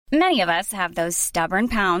Many of us have those stubborn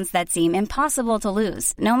pounds that seem impossible to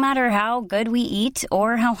lose, no matter how good we eat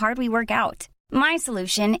or how hard we work out. My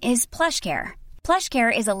solution is PlushCare.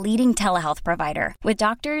 PlushCare is a leading telehealth provider with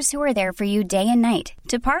doctors who are there for you day and night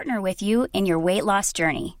to partner with you in your weight loss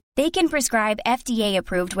journey. They can prescribe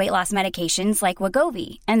FDA-approved weight loss medications like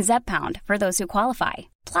Wegovy and Zepbound for those who qualify.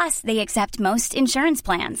 Plus, they accept most insurance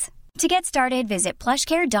plans. To get started, visit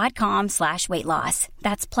plushcare.com/weightloss.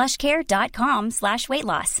 That's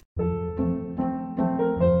plushcare.com/weightloss.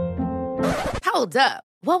 Hold up.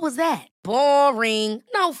 What was that? Boring.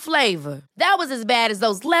 No flavor. That was as bad as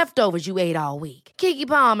those leftovers you ate all week. Keke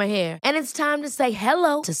Palmer here. And it's time to say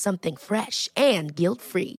hello to something fresh and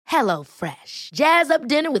guilt-free. Hello Fresh. Jazz up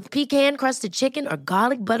dinner with pecan-crusted chicken or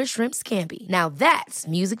garlic butter shrimp scampi. Now that's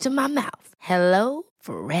music to my mouth. Hello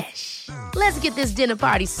Fresh. Let's get this dinner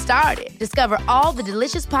party started. Discover all the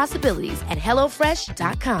delicious possibilities at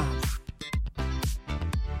hellofresh.com.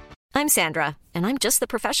 I'm Sandra, and I'm just the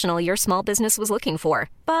professional your small business was looking for.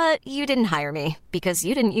 But you didn't hire me because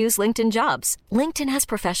you didn't use LinkedIn Jobs. LinkedIn has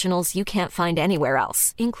professionals you can't find anywhere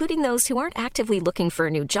else, including those who aren't actively looking for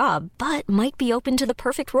a new job, but might be open to the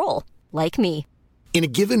perfect role, like me. In a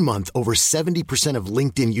given month, over 70% of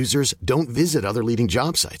LinkedIn users don't visit other leading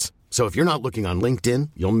job sites. So if you're not looking on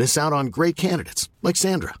LinkedIn, you'll miss out on great candidates like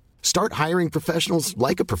Sandra. Start hiring professionals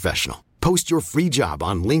like a professional. Post your free job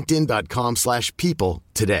on linkedin.com/people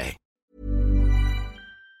today.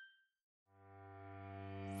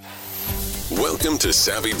 Welcome to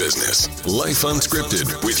Savvy Business, Life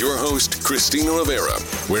Unscripted, with your host, Christina Rivera,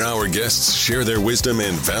 where our guests share their wisdom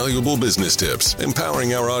and valuable business tips,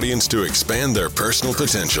 empowering our audience to expand their personal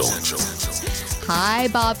potential. Hi,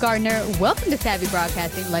 Bob Gardner. Welcome to Savvy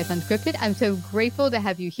Broadcasting, Life Unscripted. I'm so grateful to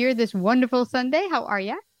have you here this wonderful Sunday. How are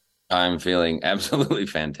you? I'm feeling absolutely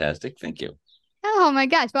fantastic. Thank you. Oh, my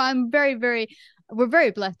gosh. Well, we're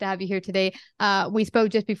very blessed to have you here today. We spoke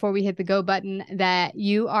just before we hit the go button that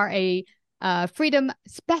you are a freedom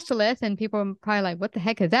specialist, and people are probably like, what the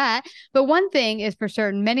heck is that? But one thing is for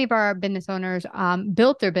certain, many of our business owners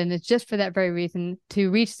built their business just for that very reason, to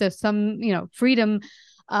reach some freedom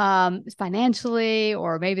financially,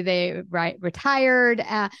 or maybe they retired.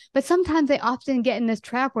 But sometimes they often get in this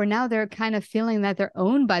trap where now they're kind of feeling that they're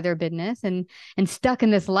owned by their business and stuck in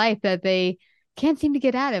this life that they can't seem to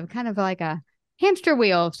get out of, kind of like a hamster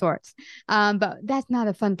wheel of sorts. But that's not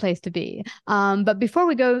a fun place to be. But before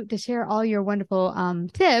we go to share all your wonderful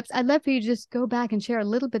tips, I'd love for you to just go back and share a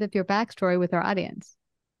little bit of your backstory with our audience.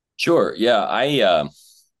 Sure. Yeah. I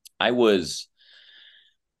was,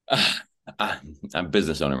 I'm a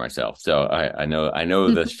business owner myself, so I know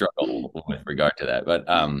the struggle with regard to that. But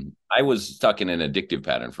I was stuck in an addictive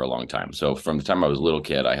pattern for a long time. So from the time I was a little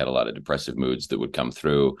kid, I had a lot of depressive moods that would come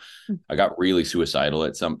through. I got really suicidal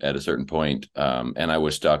at a certain point, and I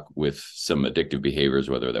was stuck with some addictive behaviors,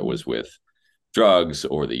 whether that was with drugs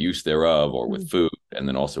or the use thereof, or with food, and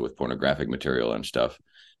then also with pornographic material and stuff,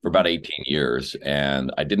 for about 18 years. And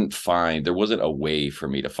there wasn't a way for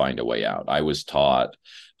me to find a way out. I was taught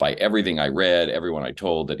by everything I read, everyone I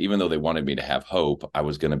told, that even though they wanted me to have hope, I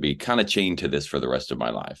was going to be kind of chained to this for the rest of my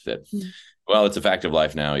life. That, well, it's a fact of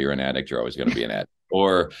life now. You're an addict. You're always going to be an addict.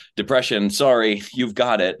 Or depression, sorry, you've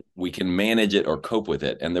got it. We can manage it or cope with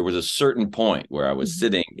it. And there was a certain point where I was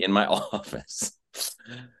sitting in my office,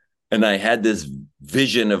 and I had this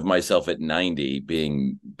vision of myself at 90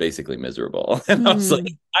 being basically miserable. And I was like,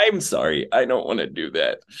 I'm sorry, I don't want to do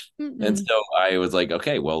that. And so I was like,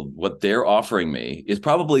 okay, well, what they're offering me is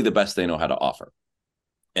probably the best they know how to offer.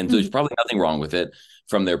 And so there's probably nothing wrong with it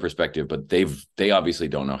from their perspective, but they obviously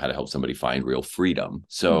don't know how to help somebody find real freedom.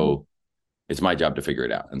 So it's my job to figure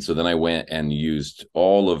it out. And so then I went and used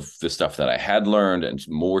all of the stuff that I had learned and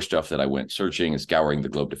more stuff that I went searching and scouring the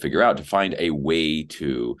globe to figure out, to find a way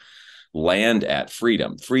to land at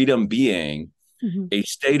freedom. Freedom being a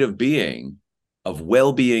state of being of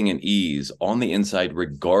well-being and ease on the inside,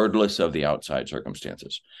 regardless of the outside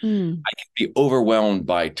circumstances. I can be overwhelmed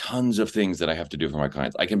by tons of things that I have to do for my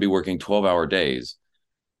clients. I can be working 12-hour days.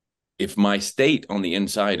 If my state on the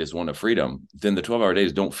inside is one of freedom, then the 12-hour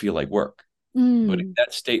days don't feel like work. But if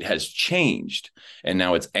that state has changed and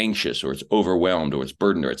now it's anxious, or it's overwhelmed, or it's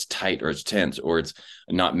burdened, or it's tight, or it's tense, or it's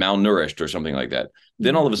not malnourished, or something like that,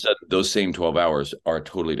 then all of a sudden those same 12 hours are a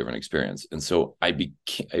totally different experience. And so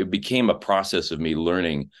it became a process of me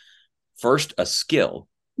learning first a skill,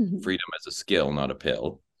 freedom as a skill, not a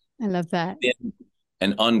pill. I love that. Then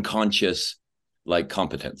an unconscious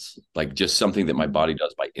competence, like just something that my body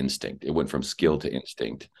does by instinct. It went from skill to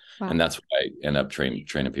instinct. Wow. And that's what I end up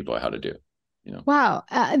training people how to do. Wow.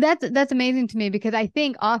 That's amazing to me, because I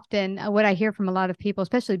think often what I hear from a lot of people,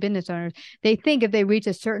 especially business owners, they think if they reach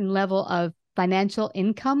a certain level of financial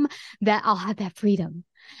income that I'll have that freedom.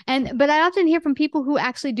 But I often hear from people who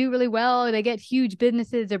actually do really well. They get huge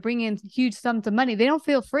businesses. They're bringing in huge sums of money. They don't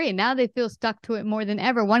feel free. Now they feel stuck to it more than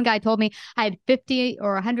ever. One guy told me I had 50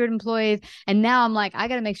 or 100 employees. And now I'm like, I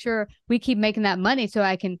got to make sure we keep making that money so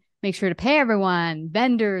I can make sure to pay everyone,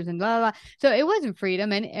 vendors and blah, blah, blah. So it wasn't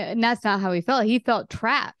freedom. And that's not how he felt. He felt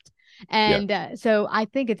trapped. And so I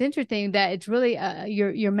think it's interesting that it's really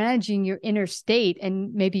you're managing your inner state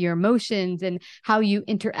and maybe your emotions and how you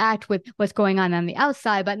interact with what's going on the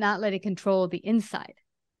outside, but not let it control the inside.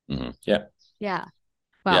 Mm-hmm. Yeah. Yeah.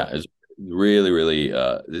 Wow. Yeah. It's really, really,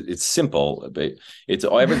 it's simple, but it's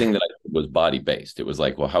everything that I did was body based. It was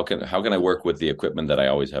like, well, how can I work with the equipment that I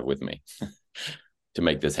always have with me to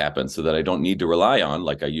make this happen, so that I don't need to rely on,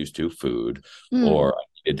 like I used to, food, or I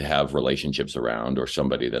needed to have relationships around, or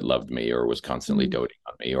somebody that loved me or was constantly doting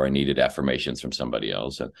on me, or I needed affirmations from somebody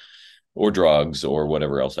else, or drugs, or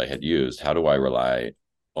whatever else I had used. How do I rely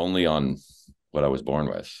only on what I was born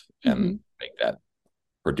with and make that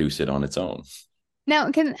produce it on its own? Now,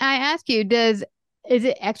 can I ask you, is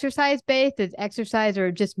it exercise based? Does exercise or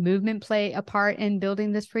just movement play a part in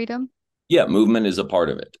building this freedom? Yeah, movement is a part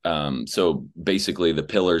of it. So basically the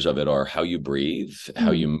pillars of it are how you breathe,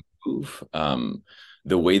 how you move,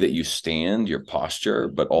 the way that you stand, your posture,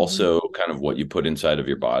 but also kind of what you put inside of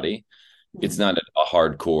your body. It's not a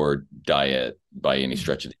hardcore diet by any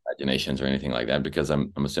stretch of the imaginations or anything like that, because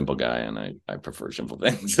I'm a simple guy and I prefer simple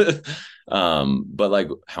things. But like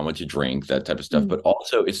how much you drink, that type of stuff. But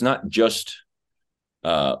also it's not just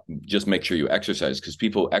make sure you exercise, because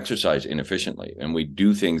people exercise inefficiently, and we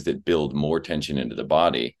do things that build more tension into the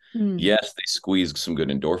body. Yes, they squeeze some good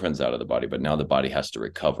endorphins out of the body, but now the body has to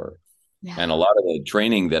recover. And a lot of the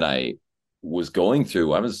training that I was going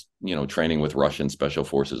through, I was, training with Russian special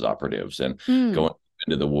forces operatives and going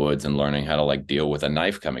into the woods and learning how to like deal with a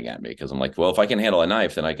knife coming at me. Because I'm like, well, if I can handle a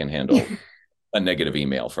knife, then I can handle a negative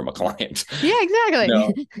email from a client. Yeah,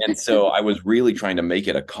 exactly. And so I was really trying to make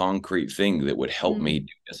it a concrete thing that would help me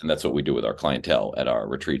do this. And that's what we do with our clientele at our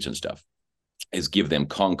retreats and stuff, is give them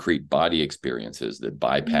concrete body experiences that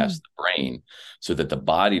bypass the brain, so that the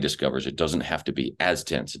body discovers it doesn't have to be as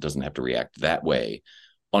tense. It doesn't have to react that way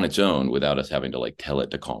on its own without us having to like tell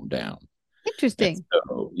it to calm down. Interesting.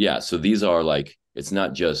 So these are like, it's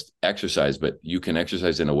not just exercise, but you can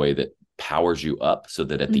exercise in a way that powers you up, so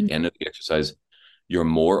that at the end of the exercise, you're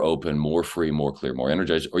more open, more free, more clear, more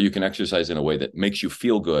energized. Or you can exercise in a way that makes you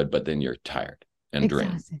feel good, but then you're tired and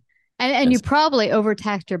drained. And you probably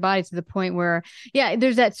overtaxed your body to the point where,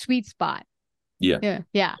 there's that sweet spot. Yeah.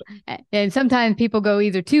 And sometimes people go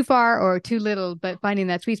either too far or too little, but finding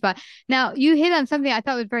that sweet spot. Now, you hit on something I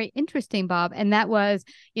thought was very interesting, Bob, and that was,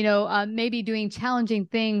 maybe doing challenging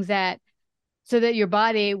things so that your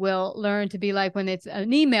body will learn to be like, when it's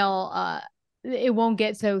an email, it won't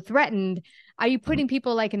get so threatened. Are you putting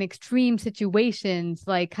people like in extreme situations,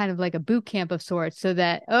 like kind of like a boot camp of sorts, so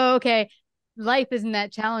that, life isn't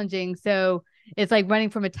that challenging? So it's like running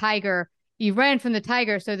from a tiger. You ran from the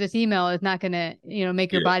tiger, so this email is not going to,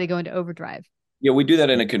 make your body go into overdrive. Yeah, we do that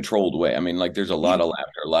in a controlled way. I mean, like there's a lot of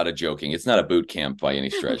laughter, a lot of joking. It's not a boot camp by any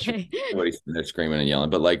stretch. Everybody's they're screaming and yelling,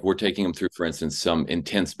 but like we're taking them through, for instance, some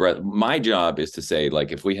intense breath. My job is to say,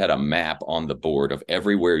 like, if we had a map on the board of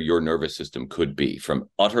everywhere your nervous system could be, from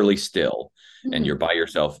utterly still and you're by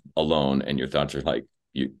yourself alone and your thoughts are like,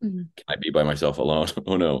 can I be by myself alone?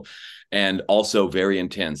 Oh no. And also very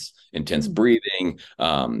intense breathing,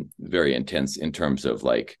 very intense in terms of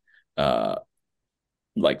like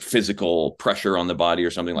physical pressure on the body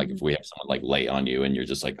or something. Like if we have someone like lay on you and you're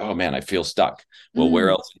just like, oh man, I feel stuck. Well, where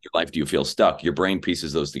else in your life do you feel stuck? Your brain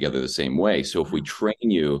pieces those together the same way. So if we train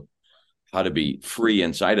you how to be free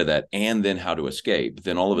inside of that and then how to escape,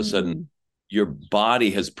 then all of a sudden your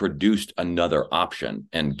body has produced another option,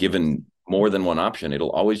 and given more than one option,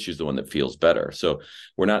 it'll always choose the one that feels better. So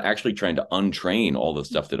we're not actually trying to untrain all the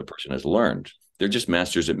stuff that a person has learned. They're just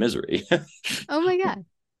masters at misery. Oh my God.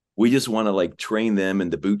 We just want to like train them in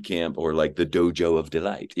the boot camp or like the dojo of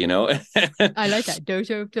delight, I like that.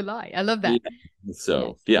 Dojo of delight. I love that. Yeah.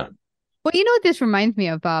 So, yeah. Well, you know what this reminds me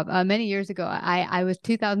of, Bob? Many years ago, I was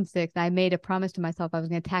 2006. And I made a promise to myself I was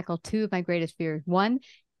going to tackle two of my greatest fears. One,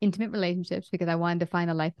 intimate relationships, because I wanted to find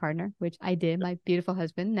a life partner, which I did. My beautiful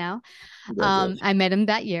husband now. I met him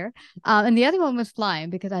that year. And the other one was flying,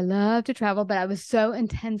 because I love to travel, but I was so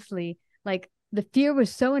intensely, like the fear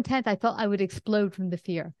was so intense. I felt I would explode from the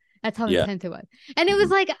fear. That's how Yeah. intense it was. And it was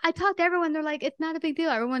like, I talked to everyone. They're like, it's not a big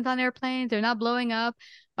deal. Everyone's on airplanes. They're not blowing up,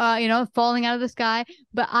 falling out of the sky.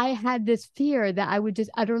 But I had this fear that I would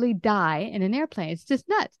just utterly die in an airplane. It's just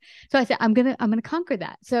nuts. So I said, I'm going to conquer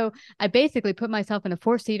that. So I basically put myself in a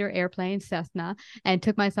 4-seater airplane, Cessna, and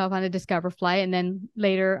took myself on a Discover flight. And then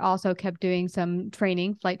later also kept doing some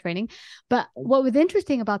flight training. But what was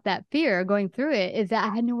interesting about that fear going through it is that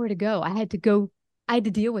I had nowhere to go. I had to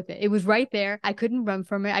deal with it. It was right there. I couldn't run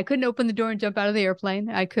from it. I couldn't open the door and jump out of the airplane.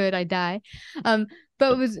 I'd die. But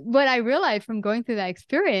it was what I realized from going through that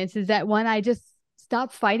experience is that when I just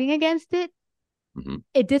stopped fighting against it,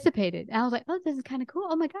 it dissipated. And I was like, oh, this is kind of cool.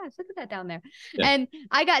 Oh my gosh, look at that down there. Yeah. And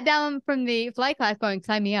I got down from the flight class going,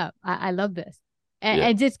 sign me up. I love this. And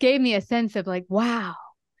it just gave me a sense of like, wow,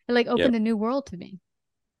 it like opened a new world to me.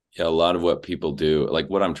 Yeah. A lot of what people do, like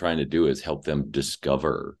what I'm trying to do is help them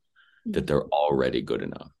discover that they're already good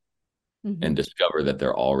enough and discover that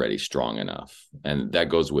they're already strong enough. And that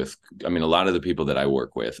goes with, I mean, a lot of the people that I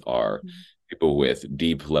work with are people with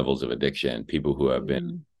deep levels of addiction, people who have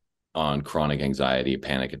been on chronic anxiety,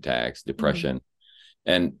 panic attacks, depression,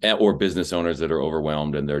 and or business owners that are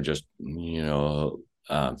overwhelmed and they're just,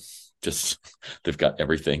 they've got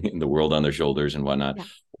everything in the world on their shoulders and whatnot. Yeah.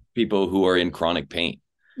 People who are in chronic pain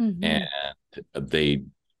and they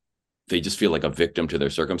just feel like a victim to their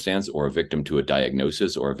circumstance or a victim to a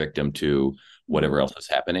diagnosis or a victim to whatever else is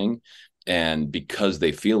happening. And because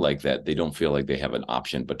they feel like that, they don't feel like they have an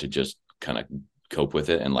option but to just kind of cope with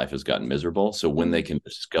it, and life has gotten miserable. So when they can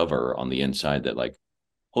discover on the inside that like,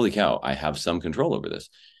 holy cow, I have some control over this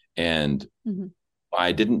and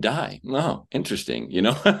I didn't die. Oh, interesting.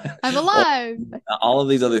 I'm alive. all of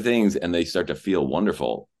these other things. And they start to feel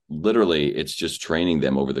wonderful. Literally, it's just training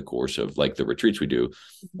them over the course of like the retreats we do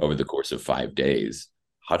over the course of 5 days,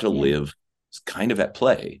 how to live kind of at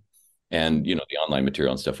play. And, the online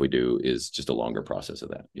material and stuff we do is just a longer process of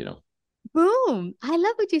that, Boom. I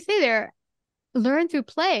love what you say there. Learn through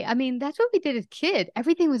play. I mean, that's what we did as kids.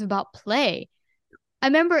 Everything was about play. I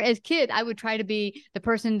remember as a kid, I would try to be the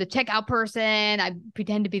checkout person. I'd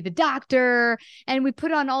pretend to be the doctor. And we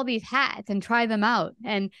put on all these hats and try them out.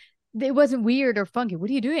 And it wasn't weird or funky. What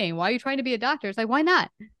are you doing? Why are you trying to be a doctor? It's like, why not?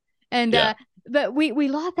 And but we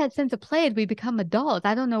lost that sense of play as we become adults.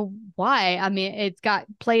 I don't know why. I mean, it's got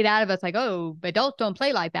played out of us like, oh, adults don't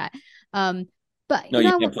play like that. But no,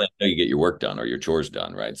 you can't play until you get your work done or your chores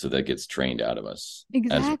done, right? So that gets trained out of us.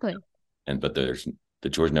 Exactly. But the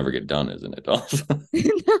chores never get done as an adult.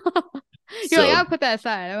 You're like, I'll put that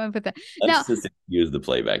aside. I want to put that. Let's just use the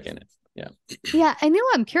play back in it. Yeah. Yeah. I know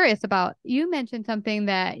I'm curious about, you mentioned something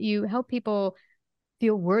that you help people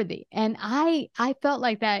feel worthy. And I felt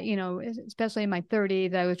like that, especially in my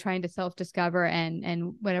 30s, I was trying to self-discover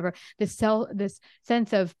and whatever, this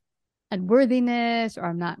sense of unworthiness or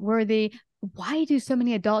I'm not worthy. Why do so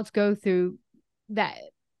many adults go through that,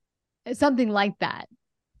 something like that?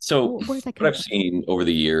 So what I've seen over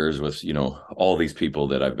the years with, all these people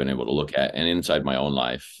that I've been able to look at and inside my own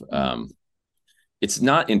life, it's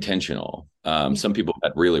not intentional. Some people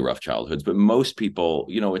had really rough childhoods, but most people,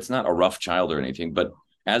 it's not a rough child or anything, but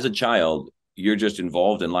as a child, you're just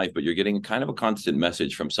involved in life, but you're getting kind of a constant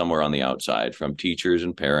message from somewhere on the outside, from teachers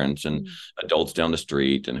and parents and adults down the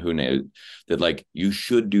street and who knows that like, you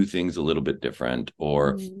should do things a little bit different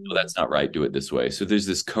or no, that's not right. Do it this way. So there's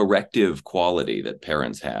this corrective quality that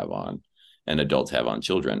parents have on and adults have on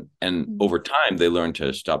children. And over time, they learn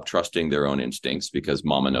to stop trusting their own instincts because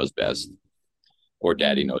mama knows best or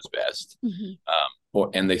daddy knows best.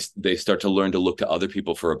 And they start to learn to look to other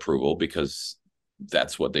people for approval because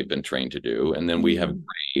that's what they've been trained to do. And then we have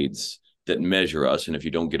grades that measure us. And if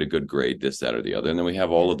you don't get a good grade, this, that, or the other, and then we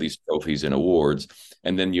have all of these trophies and awards.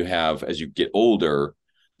 And then you have, as you get older,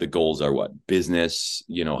 the goals are what? Business,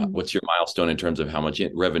 what's your milestone in terms of how much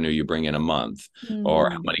revenue you bring in a month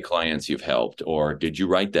or how many clients you've helped, or did you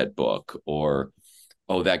write that book, or,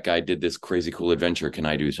 oh, that guy did this crazy cool adventure. Can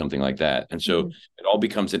I do something like that? And so it all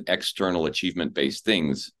becomes an external achievement-based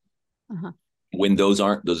things. When those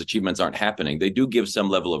achievements aren't happening, they do give some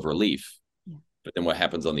level of relief. But then what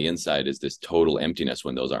happens on the inside is this total emptiness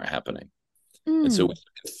when those aren't happening. And so we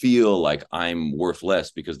feel like I'm worth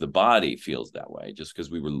less because the body feels that way, just because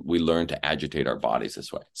we learn to agitate our bodies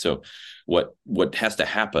this way. So what has to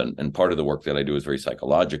happen, and part of the work that I do is very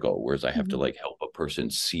psychological, whereas I have to like help a person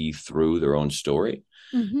see through their own story.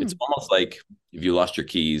 It's almost like if you lost your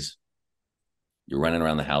keys, you're running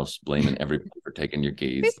around the house blaming everybody for taking your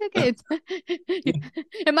keys.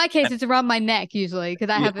 In my case, it's around my neck usually because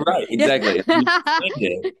I have it. Right, exactly.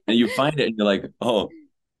 And you find it and you're like, oh,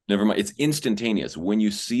 never mind. It's instantaneous. When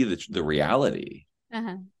you see the reality,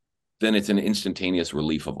 then it's an instantaneous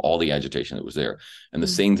relief of all the agitation that was there. And the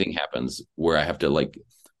same thing happens where I have to like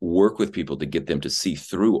work with people to get them to see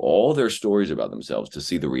through all their stories about themselves, to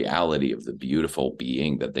see the reality of the beautiful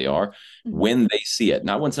being that they are when they see it,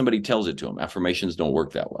 not when somebody tells it to them. Affirmations don't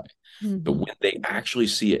work that way. But when they actually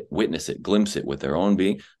see it, witness it, glimpse it with their own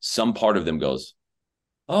being, some part of them goes,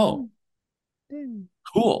 oh,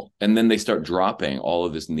 cool. And then they start dropping all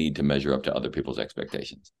of this need to measure up to other people's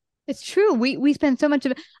expectations. It's true. We spend so much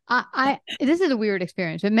of it. This is a weird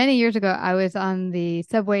experience, but many years ago, I was on the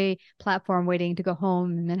subway platform waiting to go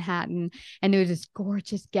home in Manhattan, and there was this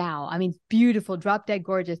gorgeous gal. I mean, beautiful, drop dead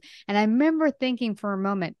gorgeous. And I remember thinking for a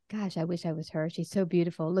moment, gosh, I wish I was her. She's so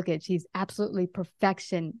beautiful. Look at, she's absolutely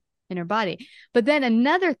perfection in her body. But then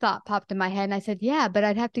another thought popped in my head, and I said, yeah, but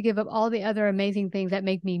I'd have to give up all the other amazing things that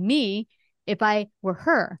make me me if I were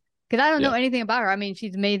her, because I don't know anything about her. I mean,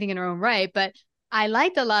 she's amazing in her own right, but I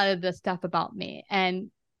liked a lot of the stuff about me,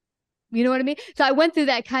 and you know what I mean? So I went through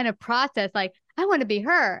that kind of process. Like, I want to be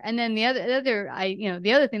her. And then the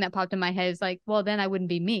other thing that popped in my head is like, well, then I wouldn't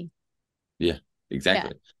be me. Yeah,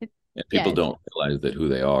 exactly. Yeah. And people don't realize that who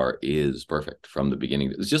they are is perfect from the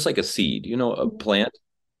beginning. It's just like a seed, a plant.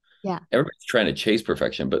 Yeah. Everybody's trying to chase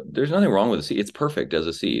perfection, but there's nothing wrong with a seed. It's perfect as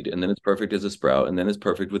a seed, and then it's perfect as a sprout, and then it's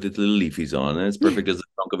perfect with its little leafies on, and it's perfect as the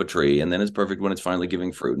trunk of a tree, and then it's perfect when it's finally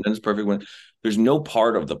giving fruit, and then it's perfect when there's no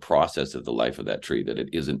part of the process of the life of that tree that it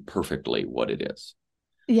isn't perfectly what it is.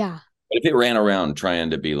 Yeah. But if it ran around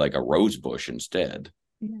trying to be like a rose bush instead,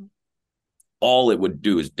 all it would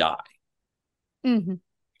do is die.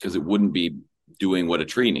 Because it wouldn't be doing what a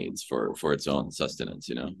tree needs for its own sustenance,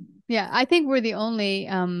 Yeah, I think we're the only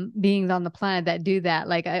beings on the planet that do that.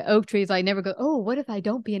 Like oak trees, I never go, oh, what if I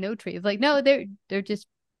don't be an oak tree? It's like, no, they're just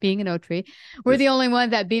being an oak tree. We're the only ones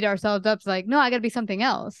that beat ourselves up. It's like, no, I got to be something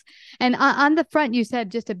else. And on the front, you said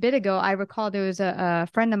just a bit ago, I recall there was a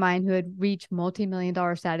friend of mine who had reached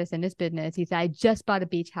multi-million-dollar status in his business. He said, I just bought a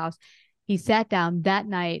beach house. He sat down that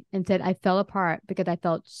night and said, I fell apart because I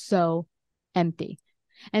felt so empty.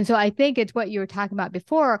 And so I think it's what you were talking about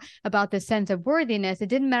before about the sense of worthiness. It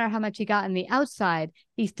didn't matter how much he got on the outside.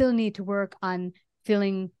 He still needed to work on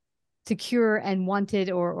feeling secure and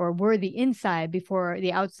wanted or worthy inside before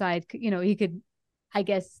the outside, he could, I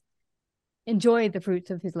guess, enjoy the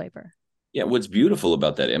fruits of his labor. Yeah. What's beautiful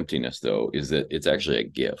about that emptiness, though, is that it's actually a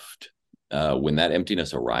gift. When that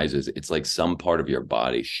emptiness arises, it's like some part of your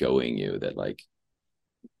body showing you that, like,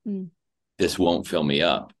 this won't fill me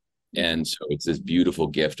up. And so it's this beautiful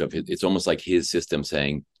gift of it. It's almost like his system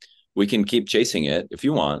saying, we can keep chasing it if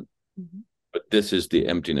you want, but this is the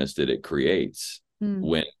emptiness that it creates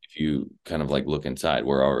when, if you kind of like look inside,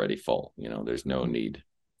 we're already full. There's no need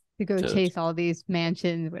to go chase all these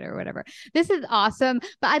mansions, whatever. This is awesome.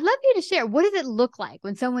 But I'd love you to share, what does it look like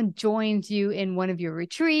when someone joins you in one of your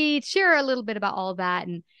retreats? Share a little bit about all that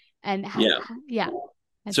and how,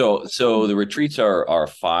 So the retreats are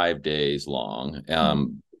 5 days long.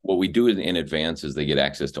 What we do in advance is they get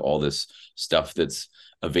access to all this stuff that's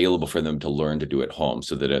available for them to learn to do at home,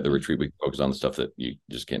 so that at the retreat we focus on the stuff that you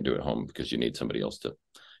just can't do at home because you need somebody else to,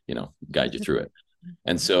 guide you through it.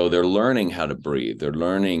 And so they're learning how to breathe. They're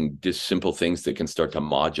learning just simple things that can start to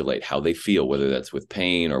modulate how they feel, whether that's with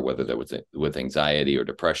pain or whether that's with anxiety or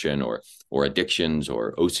depression or addictions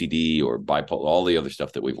or OCD or bipolar, all the other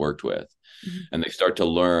stuff that we've worked with. And they start to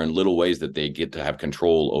learn little ways that they get to have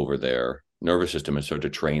control over their nervous system and start to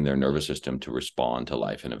train their nervous system to respond to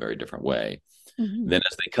life in a very different way. Then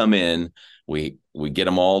as they come in, we get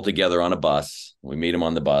them all together on a bus. We meet them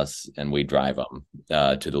on the bus and we drive them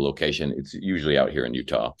to the location. It's usually out here in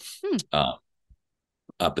Utah,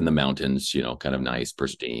 up in the mountains, kind of nice,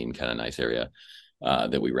 pristine, kind of nice area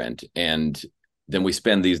that we rent. And then we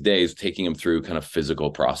spend these days taking them through kind of physical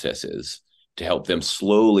processes to help them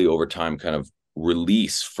slowly over time kind of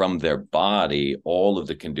release from their body all of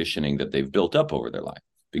the conditioning that they've built up over their life.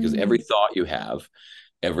 Because every thought you have,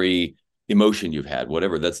 every emotion you've had,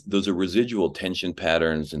 whatever, those are residual tension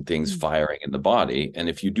patterns and things firing in the body. And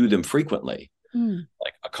if you do them frequently,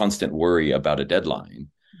 like a constant worry about a deadline,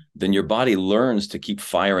 then your body learns to keep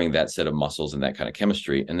firing that set of muscles and that kind of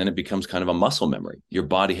chemistry. And then it becomes kind of a muscle memory. Your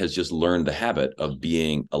body has just learned the habit of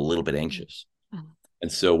being a little bit anxious.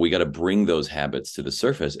 And so we got to bring those habits to the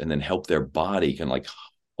surface and then help their body kind of like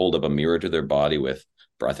hold up a mirror to their body with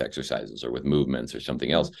breath exercises or with movements or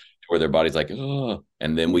something else, where their body's like, oh,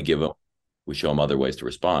 and then we show them other ways to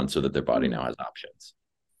respond so that their body now has options.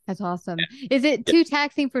 That's awesome. Is it too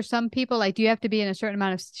taxing for some people? Like, do you have to be in a certain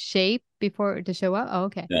amount of shape to show up? Oh,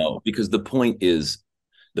 okay. No, because the point is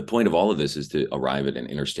the point of all of this is to arrive at an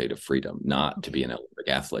inner state of freedom, not to be an Olympic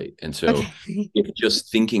athlete. And so if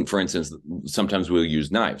just thinking, for instance, sometimes we'll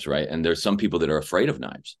use knives, right? And there's some people that are afraid of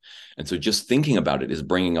knives. And so just thinking about it is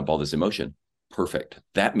bringing up all this emotion. Perfect.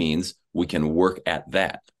 That means we can work at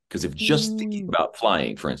that. Because if just thinking about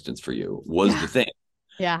flying, for instance, for you was the thing,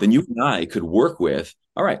 then you and I could work with,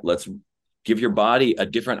 all right, let's give your body a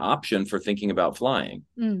different option for thinking about flying.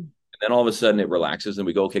 And then all of a sudden it relaxes and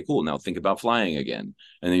we go, okay, cool. Now think about flying again.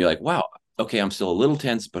 And then you're like, wow, okay, I'm still a little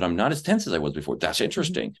tense, but I'm not as tense as I was before. That's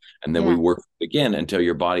interesting. And then we work again until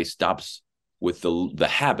your body stops with the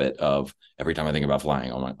habit of every time I think about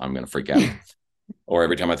flying, I'm going to freak out. Or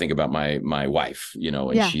every time I think about my wife,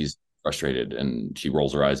 and she's frustrated and she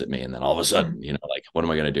rolls her eyes at me. And then all of a sudden, like, what am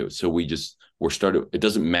I going to do? So it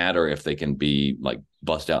doesn't matter if they can be like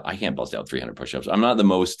I can't bust out 300 push-ups. I'm not the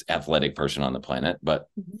most athletic person on the planet, but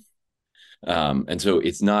and so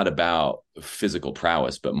it's not about physical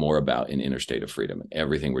prowess, but more about an inner state of freedom. And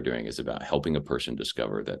everything we're doing is about helping a person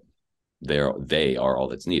discover that they are all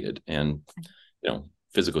that's needed. And,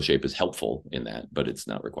 physical shape is helpful in that, but it's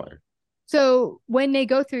not required. So when they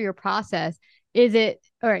go through your process, is it,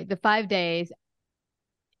 all right, the 5 days,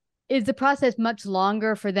 is the process much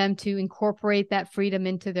longer for them to incorporate that freedom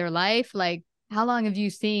into their life? Like, how long have you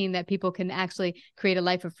seen that people can actually create a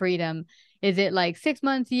life of freedom? Is it like 6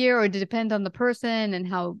 months, a year, or does it depend on the person and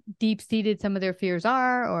how deep-seated some of their fears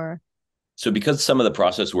are? Or so because some of the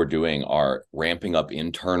process we're doing are ramping up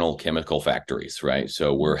internal chemical factories, right?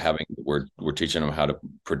 So we're teaching them how to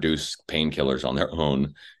produce painkillers on their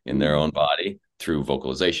own in their own body through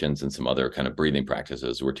vocalizations and some other kind of breathing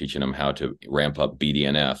practices. We're teaching them how to ramp up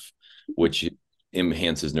BDNF, which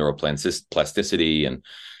enhances neuroplasticity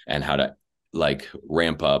and how to like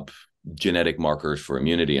ramp up genetic markers for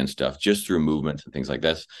immunity and stuff just through movement and things like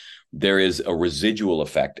this. There is a residual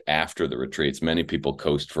effect after the retreats. Many people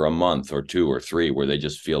coast for a month or 2 or 3 where they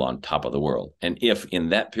just feel on top of the world. And if in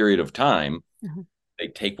that period of time, they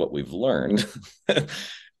take what we've learned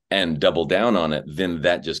and double down on it, then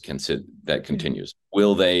that just continues.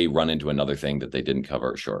 Will they run into another thing that they didn't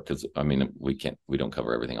cover? Sure. Because we don't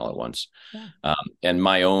cover everything all at once. And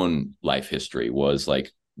my own life history was like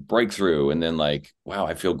breakthrough. And then like, wow,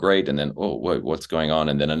 I feel great. And then, oh, what's going on?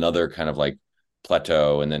 And then another kind of like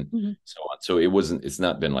plateau, and then so on. So it's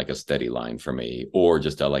not been like a steady line for me, or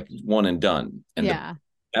just a like one and done. And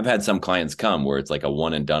I've had some clients come where it's like a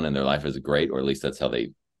one and done and their life is great, or at least that's how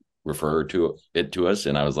they refer to us.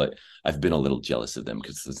 And I was like, I've been a little jealous of them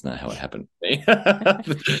because that's not how it happened to me.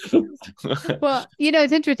 Well,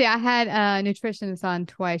 it's interesting. I had a nutritionist on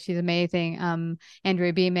twice. She's amazing.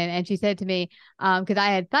 Andrea Beeman. And she said to me, because I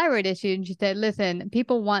had thyroid issues, and she said, listen,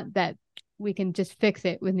 people want that we can just fix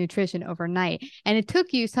it with nutrition overnight. And it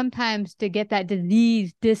took you sometimes to get that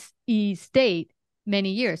dis-ease state many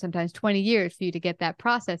years, sometimes 20 years for you to get that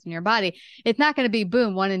process in your body. It's not going to be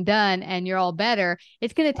boom, one and done, and you're all better.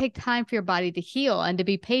 It's going to take time for your body to heal and to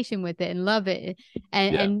be patient with it and love it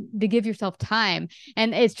and to give yourself time.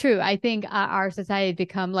 And it's true. I think our society has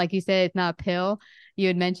become, like you said, it's not a pill you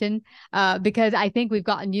had mentioned, because I think we've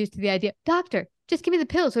gotten used to the idea, doctor, just give me the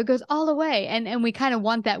pill so it goes all away. And we kind of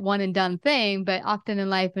want that one and done thing. But often in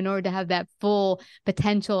life, in order to have that full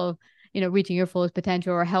potential of, reaching your fullest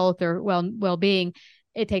potential or health or well-being,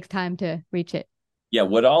 it takes time to reach it. Yeah.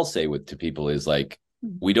 What I'll say to people is like,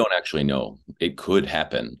 we don't actually know. It could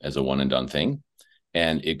happen as a one and done thing.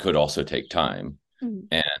 And it could also take time.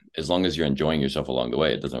 And as long as you're enjoying yourself along the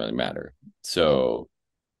way, it doesn't really matter. So,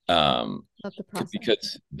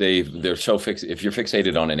 because they're so fixed. If you're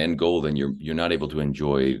fixated on an end goal, then you're not able to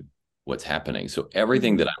enjoy what's happening. So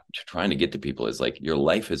everything that I'm trying to get to people is like, your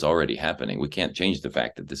life is already happening. We can't change the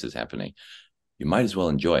fact that this is happening. You might as well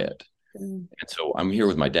enjoy it. And so I'm here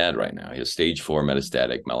with my dad right now. He has stage 4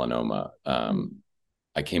 metastatic melanoma.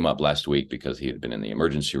 I came up last week because he had been in the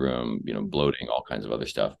emergency room, bloating, all kinds of other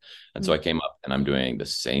stuff. And so I came up and I'm doing the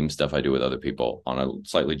same stuff I do with other people on a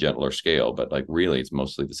slightly gentler scale, but like really it's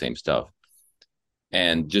mostly the same stuff.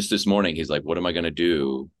 And just this morning, he's like, what am I going to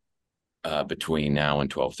do between now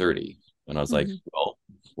and 12:30? And I was like, well,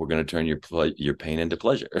 we're going to turn your pain into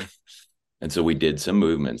pleasure. And so we did some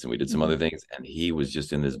movements and we did some other things. And he was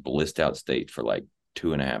just in this blissed out state for like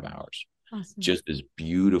 2.5 hours. Awesome. Just as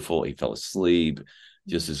beautiful. He fell asleep.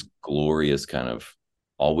 Just this glorious kind of,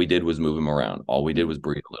 all we did was move him around. All we did was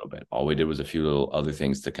breathe a little bit. All we did was a few little other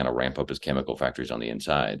things to kind of ramp up his chemical factories on the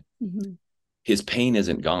inside. His pain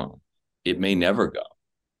isn't gone. It may never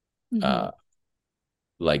go.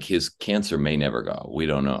 Like his cancer may never go. We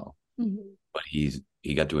don't know. But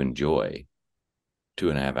he got to enjoy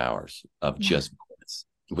 2.5 hours of just bliss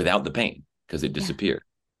without the pain because it disappeared.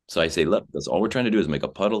 So I say, look, that's all we're trying to do is make a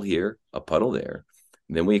puddle here, a puddle there.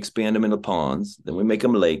 And then we expand them into ponds. Then we make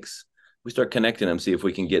them lakes. We start connecting them, see if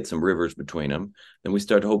we can get some rivers between them. Then we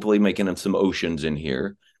start hopefully making them some oceans in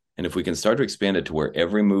here. And if we can start to expand it to where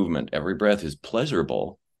every movement, every breath is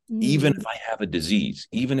pleasurable, even if I have a disease,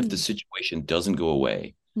 even if the situation doesn't go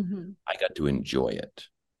away, I got to enjoy it.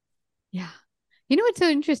 Yeah. You know what's so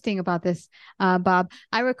interesting about this, Bob?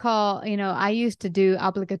 I recall, I used to do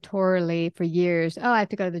obligatorily for years. Oh, I have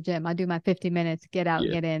to go to the gym. I'll do my 50 minutes, get out,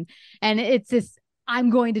 get in. And it's this, I'm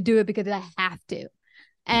going to do it because I have to.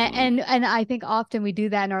 And I think often we do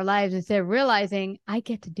that in our lives instead of realizing I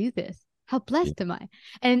get to do this. How blessed am I?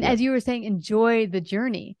 And as you were saying, enjoy the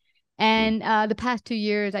journey. And the past 2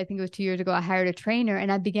 years, I think it was 2 years ago, I hired a trainer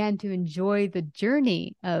and I began to enjoy the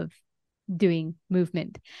journey of doing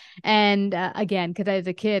movement. And again, because as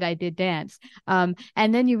a kid, I did dance. And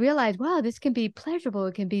then you realize, wow, this can be pleasurable.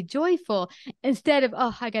 It can be joyful instead of,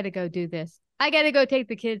 oh, I got to go do this. I got to go take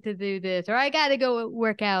the kids to do this, or I got to go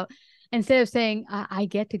work out, instead of saying, I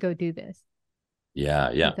get to go do this. Yeah,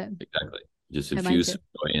 exactly. Just infuse some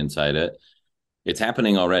joy inside it. It's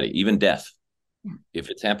happening already, even death. Yeah. If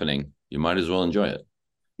it's happening, you might as well enjoy it.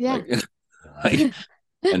 Yeah.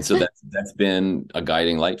 And so that's been a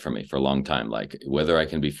guiding light for me for a long time. Like whether I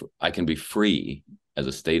can be free as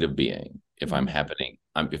a state of being if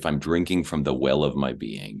if I'm drinking from the well of my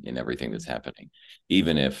being in everything that's happening,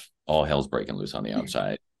 even if all hell's breaking loose on the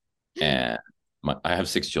outside. And I have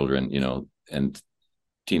 6 children, and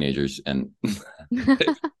teenagers, and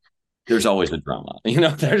there's always a drama,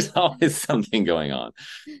 there's always something going on,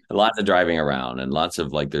 lots of driving around and lots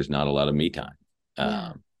of there's not a lot of me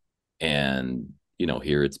time. And,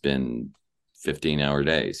 here it's been 15-hour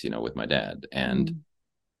days, with my dad, and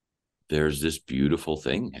there's this beautiful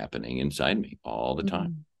thing happening inside me all the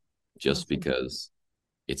time, just because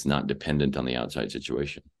it's not dependent on the outside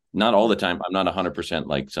situation. Not all the time. I'm not 100%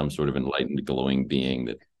 like some sort of enlightened, glowing being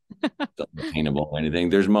that's unattainable or anything.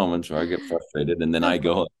 There's moments where I get frustrated, and then I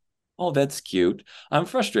go, oh, that's cute. I'm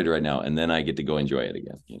frustrated right now. And then I get to go enjoy it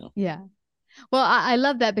again, Yeah. Well, I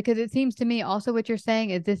love that, because it seems to me also what you're saying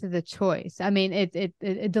is this is a choice. I mean, it's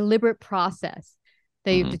a deliberate process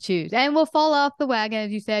that you have to choose, and we'll fall off the wagon,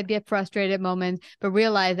 as you said, get frustrated at moments, but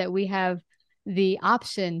realize that we have the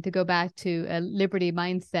option to go back to a liberty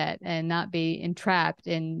mindset and not be entrapped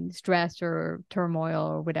in stress or turmoil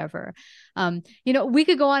or whatever. We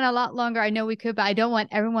could go on a lot longer. I know we could, but I don't want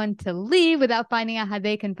everyone to leave without finding out how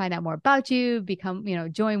they can find out more about you, become,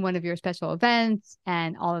 join one of your special events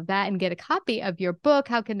and all of that, and get a copy of your book.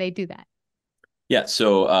 How can they do that? Yeah.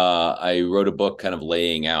 So I wrote a book kind of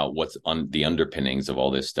laying out what's on the underpinnings of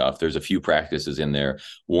all this stuff. There's a few practices in there.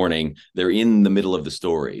 Warning, they're in the middle of the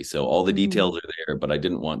story. So all the details are there, but I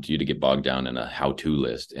didn't want you to get bogged down in a how-to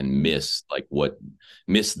list and miss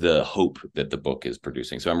the hope that the book is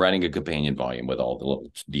producing. So I'm writing a companion volume with all the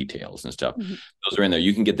little details and stuff. Those are in there.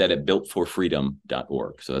 You can get that at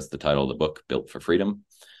builtforfreedom.org. So that's the title of the book, Built for Freedom.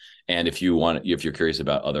 And if you're curious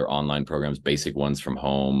about other online programs, basic ones from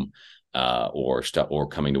home, or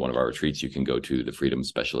coming to one of our retreats, you can go to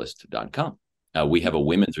thefreedomspecialist.com. We have a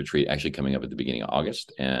women's retreat actually coming up at the beginning of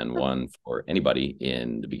August, and one for anybody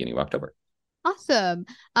in the beginning of October. Awesome.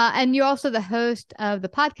 And you're also the host of the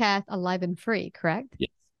podcast Alive and Free, correct? Yes,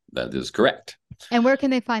 that is correct. And where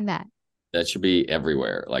can they find that? That should be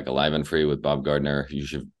everywhere, like Alive and Free with Bob Gardner.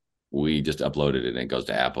 We just uploaded it, and it goes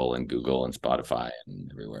to Apple and Google and Spotify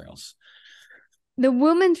and everywhere else. The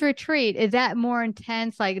women's retreat, is that more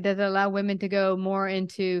intense? Like, does it allow women to go more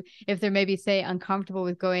into, if they're maybe, say, uncomfortable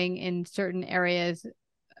with going in certain areas,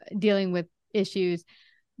 dealing with issues,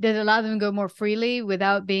 does it allow them to go more freely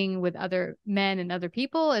without being with other men and other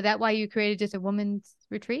people? Is that why you created just a women's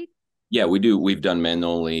retreat? Yeah, we do. We've done men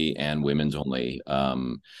only and women's only.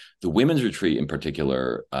 The women's retreat in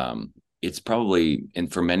particular, it's probably,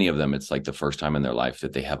 and for many of them, it's like the first time in their life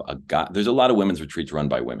that they have a guy. There's a lot of women's retreats run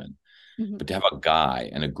by women. But to have a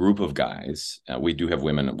guy and a group of guys, we do have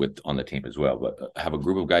women on the team as well, but have a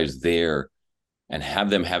group of guys there and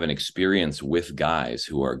have them have an experience with guys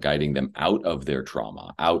who are guiding them out of their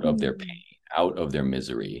trauma, out of their pain, out of their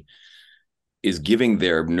misery, is giving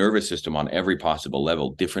their nervous system on every possible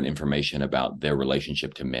level different information about their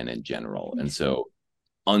relationship to men in general. And so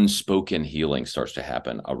unspoken healing starts to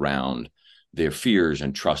happen around their fears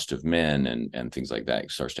and trust of men and things like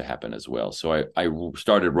that starts to happen as well. So I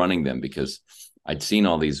started running them because I'd seen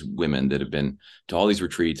all these women that have been to all these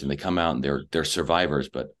retreats, and they come out and they're survivors.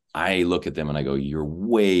 But I look at them and I go, you're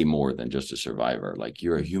way more than just a survivor. Like,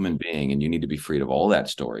 you're a human being, and you need to be freed of all that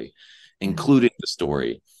story, including the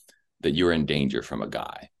story that you're in danger from a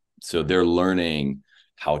guy. So they're learning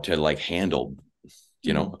how to handle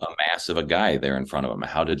a mass of a guy there in front of them.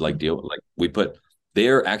 How did deal with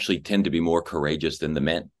they're actually tend to be more courageous than the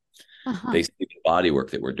men. They see the body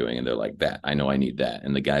work that we're doing and they're like, that I know I need that.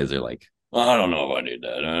 And the guys are like, well, I don't know if I need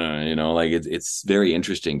that. It's very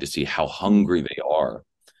interesting to see how hungry they are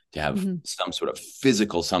to have some sort of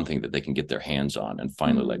physical something that they can get their hands on and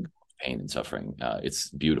finally let go of pain and suffering. It's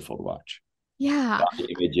beautiful to watch. Yeah. Body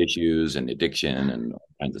image issues and addiction and all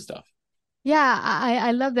kinds of stuff. Yeah,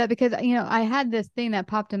 I love that because, I had this thing that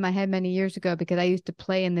popped in my head many years ago because I used to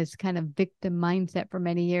play in this kind of victim mindset for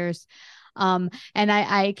many years. And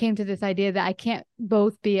I came to this idea that I can't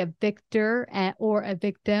both be a victor or a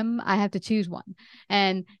victim. I have to choose one.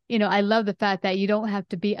 And, I love the fact that you don't have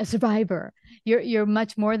to be a survivor. You're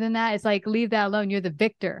much more than that. It's like, leave that alone. You're the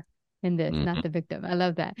victor in this, not the victim. I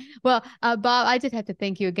love that. Well, Bob, I just have to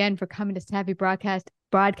thank you again for coming to Savvy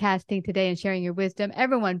Broadcasting today and sharing your wisdom.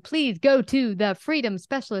 Everyone, please go to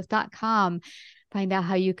thefreedomspecialist.com. Find out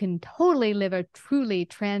how you can totally live a truly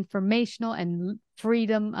transformational and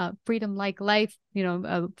freedom-like life,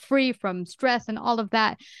 free from stress and all of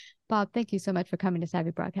that. Bob, thank you so much for coming to Savvy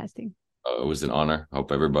Broadcasting. It was an honor.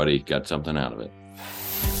 Hope everybody got something out of it.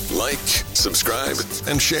 Like, subscribe,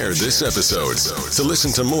 and share this episode. To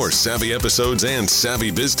listen to more savvy episodes and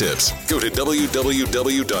savvy biz tips, go to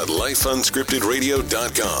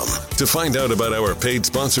www.lifeunscriptedradio.com. To find out about our paid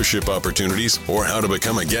sponsorship opportunities or how to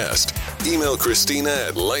become a guest, email Christina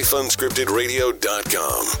at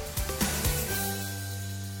lifeunscriptedradio.com.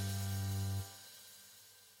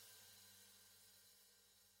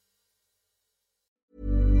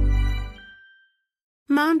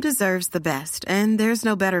 Mom deserves the best, and there's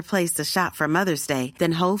no better place to shop for Mother's Day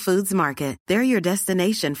than Whole Foods Market. They're your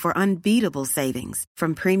destination for unbeatable savings,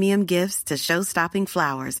 from premium gifts to show-stopping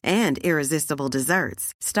flowers and irresistible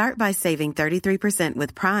desserts. Start by saving 33%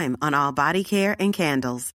 with Prime on all body care and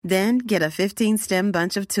candles. Then get a 15-stem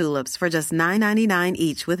bunch of tulips for just $9.99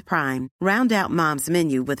 each with Prime. Round out Mom's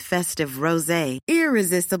menu with festive rosé,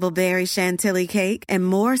 irresistible berry chantilly cake, and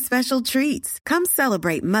more special treats. Come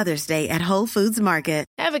celebrate Mother's Day at Whole Foods Market.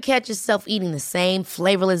 Ever catch yourself eating the same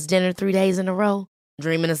flavorless dinner 3 days in a row?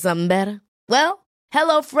 Dreaming of something better? Well,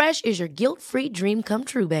 HelloFresh is your guilt-free dream come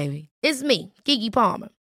true, baby. It's me, Keke Palmer.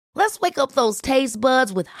 Let's wake up those taste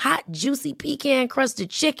buds with hot, juicy pecan-crusted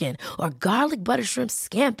chicken or garlic butter shrimp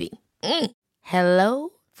scampi. Hello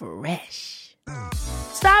Fresh.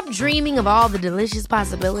 Stop dreaming of all the delicious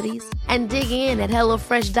possibilities and dig in at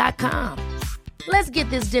HelloFresh.com. Let's get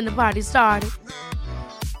this dinner party started.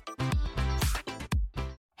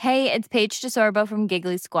 Hey, it's Paige DeSorbo from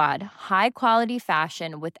Giggly Squad. High quality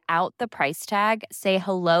fashion without the price tag. Say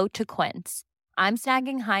hello to Quince. I'm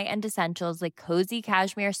snagging high-end essentials like cozy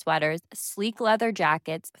cashmere sweaters, sleek leather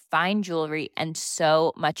jackets, fine jewelry, and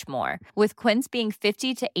so much more. With Quince being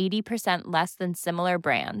 50 to 80% less than similar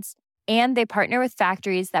brands. And they partner with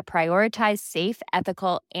factories that prioritize safe,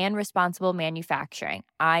 ethical, and responsible manufacturing.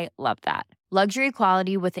 I love that. Luxury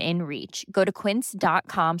quality within reach. Go to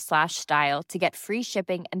quince.com/style to get free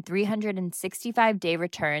shipping and 365-day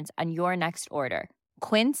returns on your next order.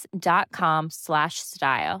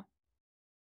 Quince.com/style.